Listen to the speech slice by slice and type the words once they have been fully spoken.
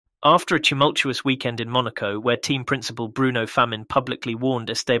After a tumultuous weekend in Monaco, where team principal Bruno Famin publicly warned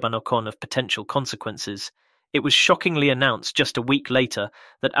Esteban Ocon of potential consequences, it was shockingly announced just a week later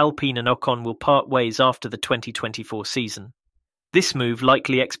that Alpine and Ocon will part ways after the 2024 season. This move,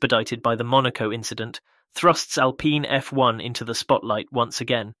 likely expedited by the Monaco incident, thrusts Alpine F1 into the spotlight once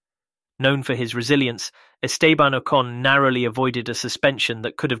again. Known for his resilience, Esteban Ocon narrowly avoided a suspension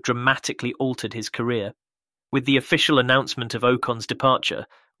that could have dramatically altered his career. With the official announcement of Ocon's departure,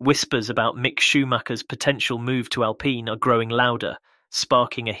 whispers about Mick Schumacher's potential move to Alpine are growing louder,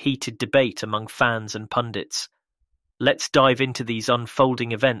 sparking a heated debate among fans and pundits. Let's dive into these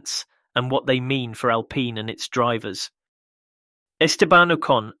unfolding events and what they mean for Alpine and its drivers. Esteban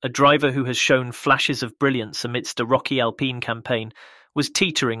Ocon, a driver who has shown flashes of brilliance amidst a rocky Alpine campaign, was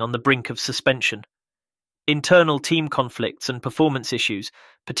teetering on the brink of suspension. Internal team conflicts and performance issues,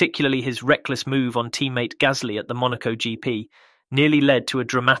 particularly his reckless move on teammate Gasly at the Monaco GP, nearly led to a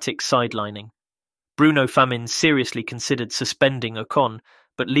dramatic sidelining. Bruno Famin seriously considered suspending Ocon,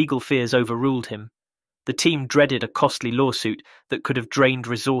 but legal fears overruled him. The team dreaded a costly lawsuit that could have drained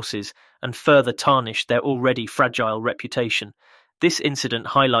resources and further tarnished their already fragile reputation. This incident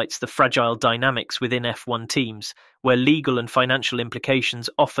highlights the fragile dynamics within F1 teams, where legal and financial implications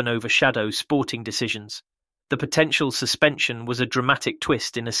often overshadow sporting decisions. The potential suspension was a dramatic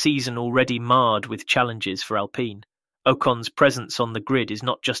twist in a season already marred with challenges for Alpine. Ocon's presence on the grid is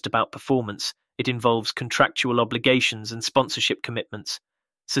not just about performance, it involves contractual obligations and sponsorship commitments.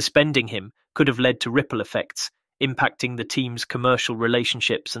 Suspending him could have led to ripple effects, impacting the team's commercial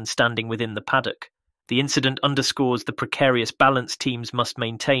relationships and standing within the paddock. The incident underscores the precarious balance teams must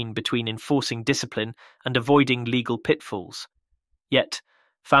maintain between enforcing discipline and avoiding legal pitfalls. Yet,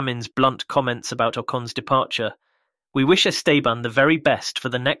 Famin's blunt comments about Ocon's departure, "We wish Esteban the very best for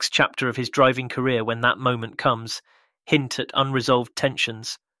the next chapter of his driving career when that moment comes," hint at unresolved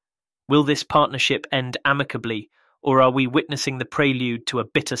tensions. Will this partnership end amicably, or are we witnessing the prelude to a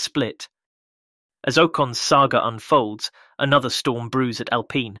bitter split? As Ocon's saga unfolds, another storm brews at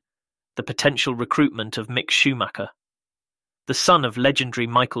Alpine: the potential recruitment of Mick Schumacher. The son of legendary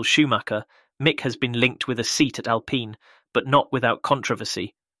Michael Schumacher, Mick has been linked with a seat at Alpine, but not without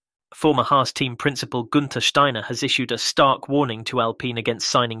controversy. Former Haas team principal Günther Steiner has issued a stark warning to Alpine against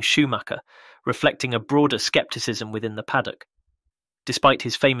signing Schumacher, reflecting a broader skepticism within the paddock. Despite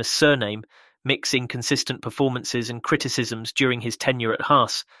his famous surname, Mick's inconsistent performances and criticisms during his tenure at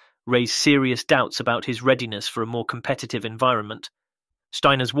Haas raise serious doubts about his readiness for a more competitive environment.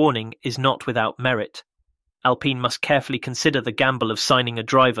 Steiner's warning is not without merit. Alpine must carefully consider the gamble of signing a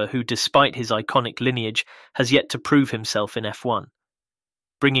driver who, despite his iconic lineage, has yet to prove himself in F1.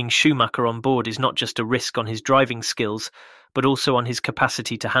 Bringing Schumacher on board is not just a risk on his driving skills, but also on his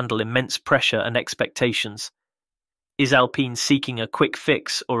capacity to handle immense pressure and expectations. Is Alpine seeking a quick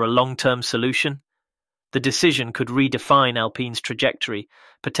fix or a long-term solution? The decision could redefine Alpine's trajectory,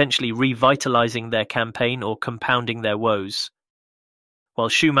 potentially revitalizing their campaign or compounding their woes. While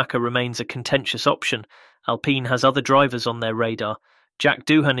Schumacher remains a contentious option, Alpine has other drivers on their radar. Jack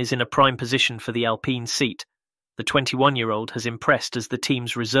Doohan is in a prime position for the Alpine seat. The 21-year-old has impressed as the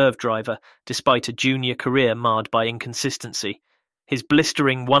team's reserve driver, despite a junior career marred by inconsistency. His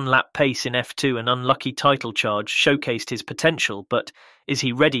blistering one-lap pace in F2 and unlucky title charge showcased his potential, but is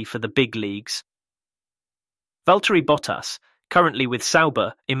he ready for the big leagues? Valtteri Bottas, currently with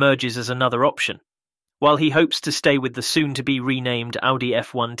Sauber, emerges as another option. While he hopes to stay with the soon-to-be renamed Audi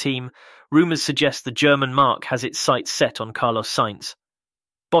F1 team, rumours suggest the German marque has its sights set on Carlos Sainz.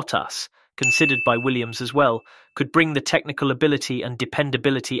 Bottas, considered by Williams as well, could bring the technical ability and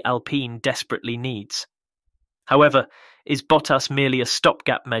dependability Alpine desperately needs. However, is Bottas merely a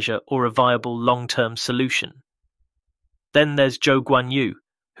stopgap measure or a viable long-term solution? Then there's Zhou Guanyu,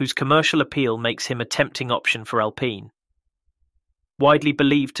 whose commercial appeal makes him a tempting option for Alpine. Widely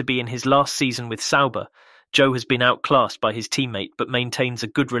believed to be in his last season with Sauber, Zhou has been outclassed by his teammate but maintains a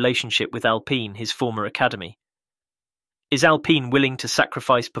good relationship with Alpine, his former academy. Is Alpine willing to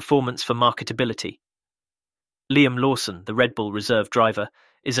sacrifice performance for marketability? Liam Lawson, the Red Bull reserve driver,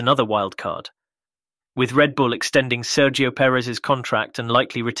 is another wildcard. With Red Bull extending Sergio Perez's contract and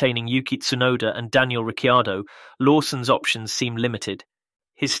likely retaining Yuki Tsunoda and Daniel Ricciardo, Lawson's options seem limited.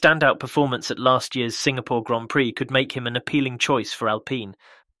 His standout performance at last year's Singapore Grand Prix could make him an appealing choice for Alpine,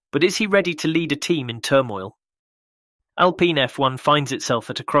 but is he ready to lead a team in turmoil? Alpine F1 finds itself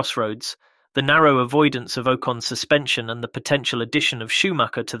at a crossroads. The narrow avoidance of Ocon's suspension and the potential addition of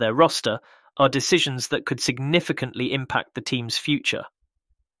Schumacher to their roster are decisions that could significantly impact the team's future.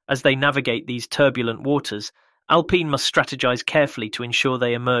 As they navigate these turbulent waters, Alpine must strategize carefully to ensure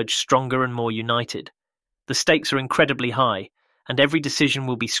they emerge stronger and more united. The stakes are incredibly high, and every decision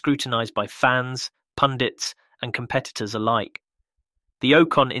will be scrutinized by fans, pundits, and competitors alike. The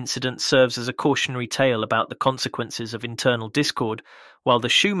Ocon incident serves as a cautionary tale about the consequences of internal discord, while the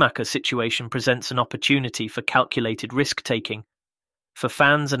Schumacher situation presents an opportunity for calculated risk-taking. For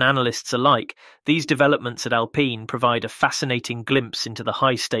fans and analysts alike, these developments at Alpine provide a fascinating glimpse into the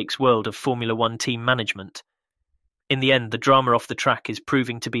high-stakes world of Formula One team management. In the end, the drama off the track is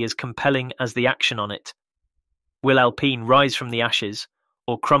proving to be as compelling as the action on it. Will Alpine rise from the ashes,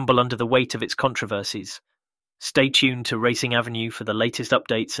 or crumble under the weight of its controversies? Stay tuned to Racing Avenue for the latest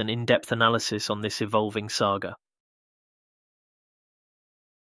updates and in-depth analysis on this evolving saga.